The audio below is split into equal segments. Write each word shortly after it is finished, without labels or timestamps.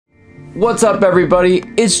What's up everybody,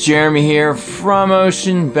 it's Jeremy here from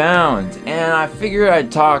Ocean Bound, and I figured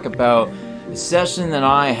I'd talk about the session that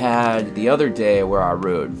I had the other day where I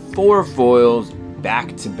rode 4 foils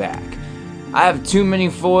back to back. I have too many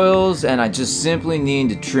foils and I just simply need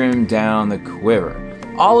to trim down the quiver.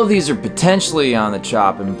 All of these are potentially on the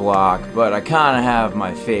chopping block, but I kind of have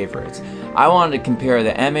my favorites. I wanted to compare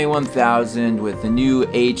the MA1000 with the new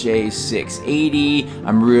HA680.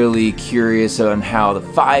 I'm really curious on how the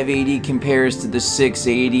 580 compares to the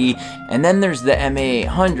 680. And then there's the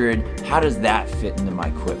MA800. How does that fit into my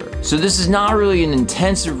quiver? So this is not really an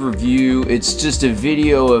intensive review. It's just a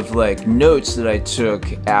video of like notes that I took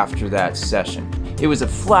after that session. It was a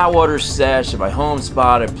flatwater sesh at my home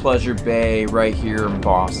spot at Pleasure Bay right here in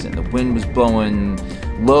Boston. The wind was blowing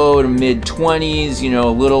low to mid 20s, you know,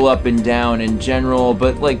 a little up and down in general,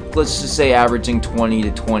 but like let's just say averaging 20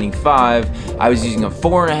 to 25. I was using a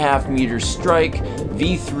 4.5 meter strike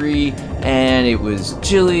V3 and it was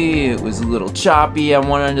chilly, it was a little choppy on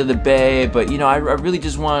one end of the bay, but you know, I really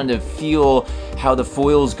just wanted to feel how the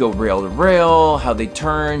foils go rail to rail, how they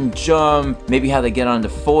turn, jump, maybe how they get onto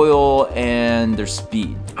foil and their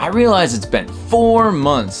speed. I realize it's been 4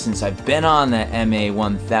 months since I've been on the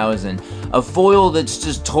MA1000, a foil that's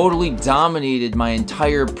just totally dominated my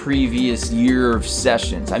entire previous year of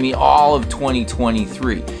sessions. I mean, all of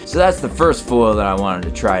 2023. So that's the first foil that I wanted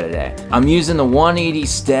to try today. I'm using the 180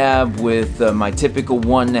 stab with my typical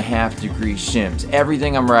 1.5 degree shims.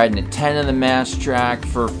 Everything I'm riding at 10 in the mast track.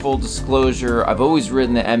 For full disclosure, I've always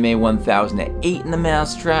ridden the MA1000 at 8 in the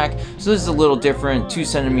mast track, so this is a little different, 2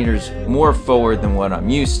 centimeters more forward than what I'm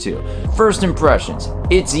used to. First impressions,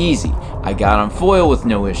 it's easy. I got on foil with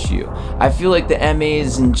no issue. I feel like the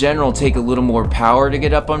MAs in general take a little more power to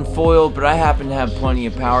get up on foil, but I happen to have plenty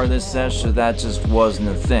of power this sesh, so that just wasn't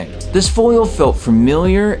a thing. This foil felt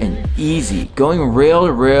familiar and easy. Going rail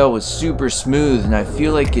to rail was super smooth, and I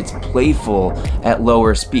feel like it's playful at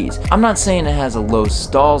lower speeds. I'm not saying it has a low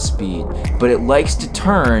stall speed, but it likes to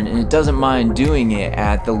turn and it doesn't mind doing it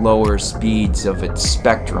at the lower speeds of its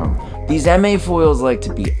spectrum. These MA foils like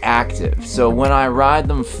to be active, so when I ride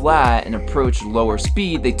them flat and approach lower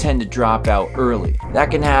speed, they tend to drop out early.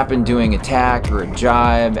 That can happen doing a tack or a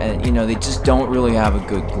jibe, and you know, they just don't really have a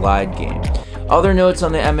good glide game. Other notes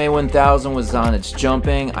on the MA1000 was on its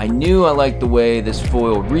jumping. I knew I liked the way this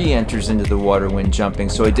foil re-enters into the water when jumping,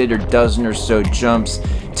 so I did a dozen or so jumps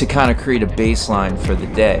to kind of create a baseline for the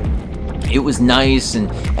day. It was nice, and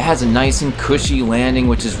it has a nice and cushy landing,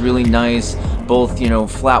 which is really nice. Both, you know,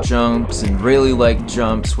 flat jumps and really like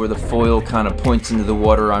jumps where the foil kind of points into the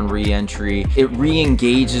water on re-entry. It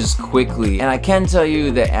re-engages quickly, and I can tell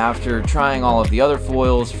you that after trying all of the other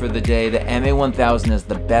foils for the day, the MA1000 has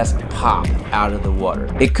the best pop out of the water.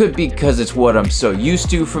 It could be because it's what I'm so used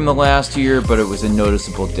to from the last year, but it was a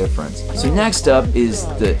noticeable difference. So next up is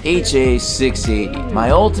the HA680.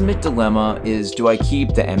 My ultimate dilemma is, do I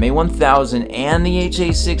keep the MA1000 and the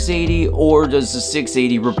HA680, or does the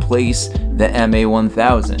 680 replace the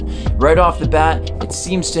MA1000? Right off the bat, it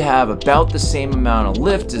seems to have about the same amount of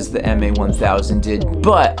lift as the MA1000 did,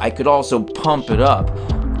 but I could also pump it up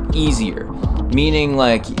easier. Meaning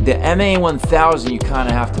like the MA1000 you kind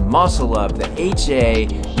of have to muscle up, the HA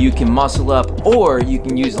you can muscle up, or you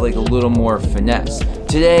can use like a little more finesse.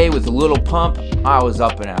 Today with a little pump, I was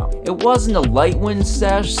up and out. It wasn't a light wind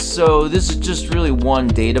sesh, so this is just really one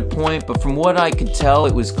data point, but from what I could tell,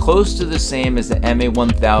 it was close to the same as the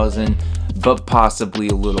MA1000, but possibly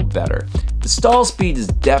a little better. The stall speed is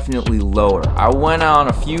definitely lower. I went on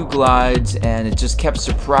a few glides and it just kept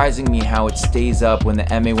surprising me how it stays up when the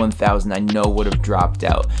MA1000 I know would have dropped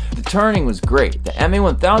out. The turning was great. The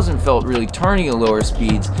MA1000 felt really turny at lower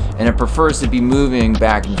speeds, and it prefers to be moving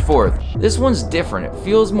back and forth. This one's different. It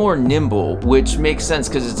feels more nimble, which makes sense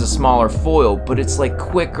because it's a smaller foil, but it's like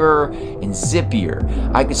quicker and zippier.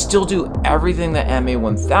 I could still do everything the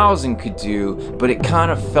MA1000 could do, but it kind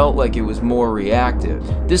of felt like it was more reactive.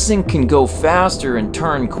 This thing can go faster and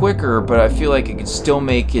turn quicker, but I feel like it could still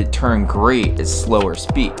make it turn great at slower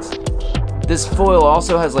speeds. This foil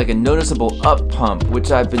also has like a noticeable up pump,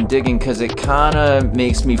 which I've been digging because it kind of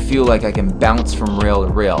makes me feel like I can bounce from rail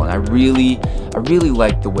to rail, and I really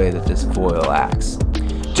like the way that this foil acts.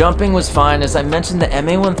 Jumping was fine. As I mentioned, the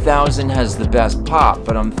MA1000 has the best pop,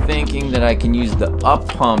 but I'm thinking that I can use the up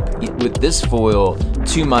pump with this foil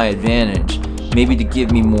to my advantage, maybe to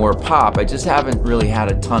give me more pop. I just haven't really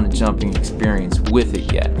had a ton of jumping experience with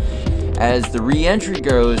it yet. As the re-entry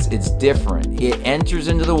goes, it's different. It enters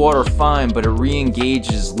into the water fine, but it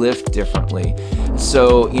re-engages lift differently.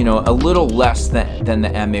 So, you know, a little less than the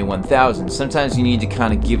MA1000. Sometimes you need to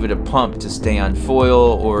kind of give it a pump to stay on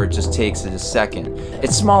foil, or it just takes it a second.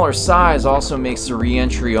 Its smaller size also makes the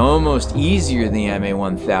re-entry almost easier than the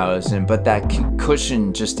MA1000, but that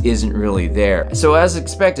cushion just isn't really there. So as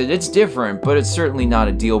expected, it's different, but it's certainly not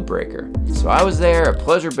a deal breaker. So I was there at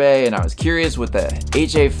Pleasure Bay, and I was curious what the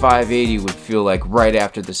HA580 would feel like right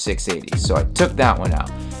after the 680, so I took that one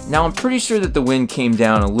out. Now I'm pretty sure that the wind came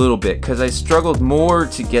down a little bit because I struggled more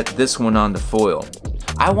to get this one onto foil.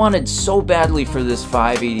 I wanted so badly for this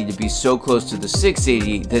 580 to be so close to the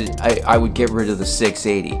 680 that I would get rid of the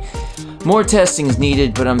 680. More testing is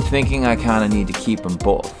needed, but I'm thinking I kind of need to keep them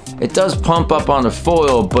both. It does pump up on the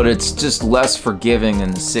foil, but it's just less forgiving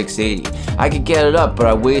than the 680. I could get it up, but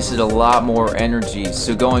I wasted a lot more energy,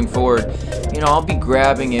 so going forward, you know, I'll be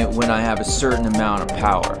grabbing it when I have a certain amount of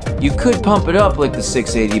power. You could pump it up like the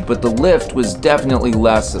 680, but the lift was definitely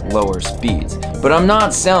less at lower speeds. But I'm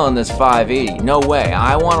not selling this 580, no way.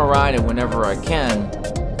 I want to ride it whenever I can.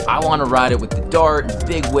 I want to ride it with the dart and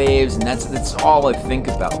big waves, and that's all I think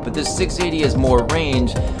about. But this 680 has more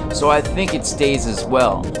range, so I think it stays as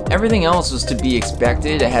well. Everything else was to be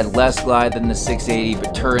expected. It had less glide than the 680,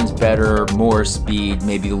 but turns better, more speed,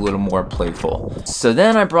 maybe a little more playful. So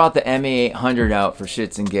then I brought the MA800 out for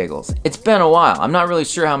shits and giggles. It's been a while. I'm not really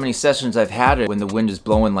sure how many sessions I've had it when the wind is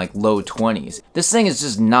blowing like low 20s. This thing is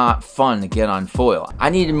just not fun to get on foil. I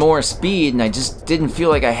needed more speed, and I just didn't feel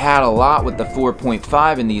like I had a lot with the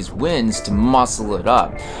 4.5 in these winds to muscle it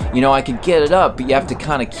up. You know, I could get it up, but you have to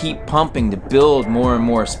kind of keep pumping to build more and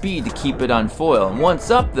more speed to keep it on foil. And once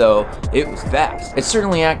up though, it was fast. It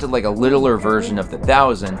certainly acted like a littler version of the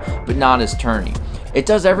 1000, but not as turny. It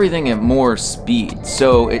does everything at more speed,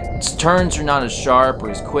 so its turns are not as sharp or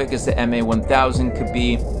as quick as the MA1000 could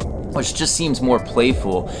be, which just seems more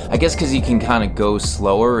playful. I guess because you can kind of go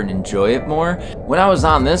slower and enjoy it more. When I was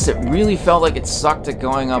on this, it really felt like it sucked at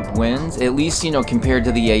going upwind, at least, you know, compared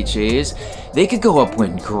to the HAs. They could go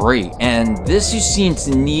upwind great, and this just seemed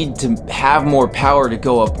to need to have more power to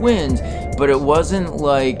go upwind, but it wasn't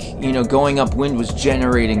like, you know, going upwind was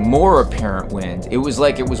generating more apparent wind. It was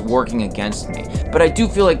like it was working against me. But I do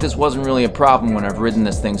feel like this wasn't really a problem when I've ridden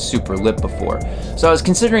this thing super lit before. So I was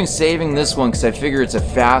considering saving this one because I figure it's a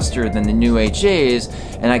faster than the new HAs,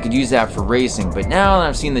 and I could use that for racing. But now that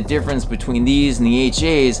I've seen the difference between these and the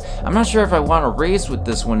HAs, I'm not sure if I want to race with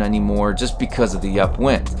this one anymore just because of the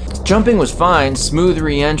upwind. Jumping was fine, smooth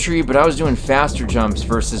re-entry, but I was doing faster jumps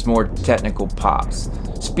versus more technical pops.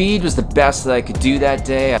 Speed was the best that I could do that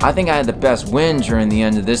day. I think I had the best wind during the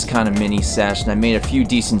end of this kind of mini sesh, and I made a few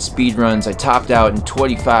decent speed runs. I topped out in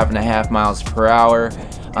 25.5 miles per hour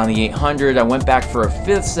on the 800. I went back for a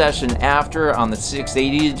 5th session after on the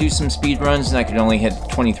 680 to do some speed runs, and I could only hit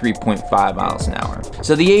 23.5 miles an hour.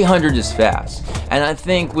 So the 800 is fast, and I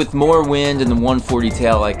think with more wind and the 140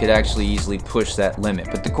 tail, I could actually easily push that limit.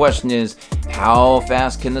 But the question is, how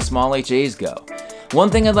fast can the small HAs go? One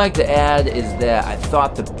thing I'd like to add is that I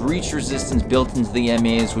thought the breach resistance built into the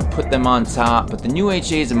MAs would put them on top, but the new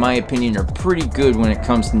HAs, in my opinion, are pretty good when it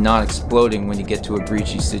comes to not exploding when you get to a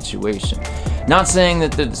breachy situation. Not saying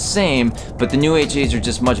that they're the same, but the new HAs are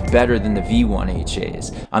just much better than the V1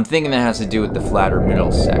 HAs. I'm thinking that has to do with the flatter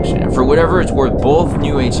middle section. And for whatever it's worth, both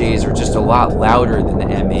new HAs are just a lot louder than the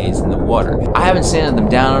MAs in the water. I haven't sanded them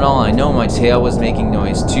down at all. I know my tail was making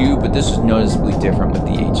noise too, but this was noticeably different with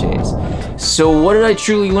the HAs. So what did I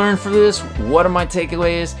truly learn for this? What are my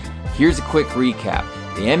takeaways? Here's a quick recap.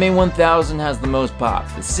 The MA1000 has the most pop.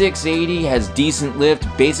 The 680 has decent lift,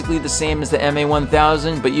 basically the same as the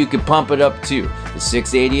MA1000, but you could pump it up too. The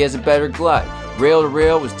 680 has a better glide. Rail to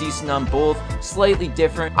rail was decent on both, slightly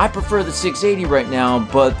different. I prefer the 680 right now,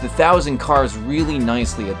 but the 1000 cars really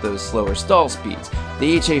nicely at those slower stall speeds.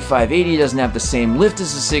 The HA580 doesn't have the same lift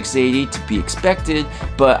as the 680, to be expected,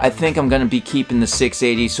 but I think I'm going to be keeping the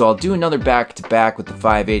 680, so I'll do another back-to-back with the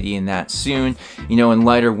 580 in that soon, you know, in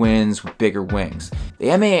lighter winds with bigger wings. The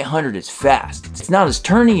MA800 is fast. It's not as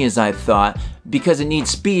turny as I thought, because it needs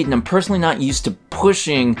speed, and I'm personally not used to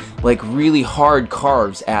pushing like really hard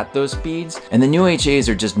carves at those speeds, and the new HAs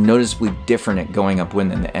are just noticeably different at going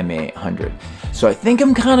upwind than the MA800. So I think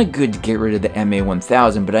I'm kind of good to get rid of the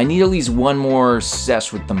MA1000, but I need at least one more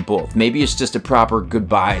sesh with them both. Maybe it's just a proper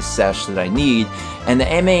goodbye sesh that I need. And the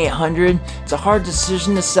MA800, it's a hard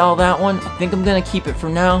decision to sell that one. I think I'm gonna keep it for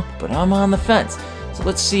now, but I'm on the fence. So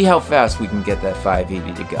let's see how fast we can get that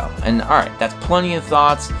 580 to go. And alright, that's plenty of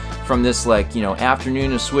thoughts from this, like, you know,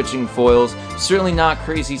 afternoon of switching foils. Certainly not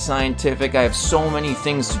crazy scientific. I have so many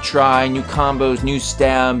things to try, new combos, new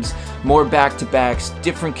stabs, more back-to-backs,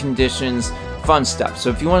 different conditions, fun stuff. So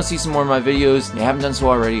if you want to see some more of my videos and you haven't done so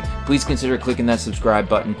already, please consider clicking that subscribe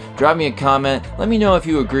button. Drop me a comment. Let me know if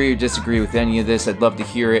you agree or disagree with any of this. I'd love to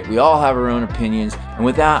hear it. We all have our own opinions. And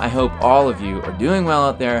with that, I hope all of you are doing well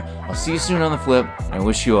out there. I'll see you soon on the flip, and I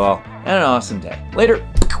wish you all an awesome day. Later.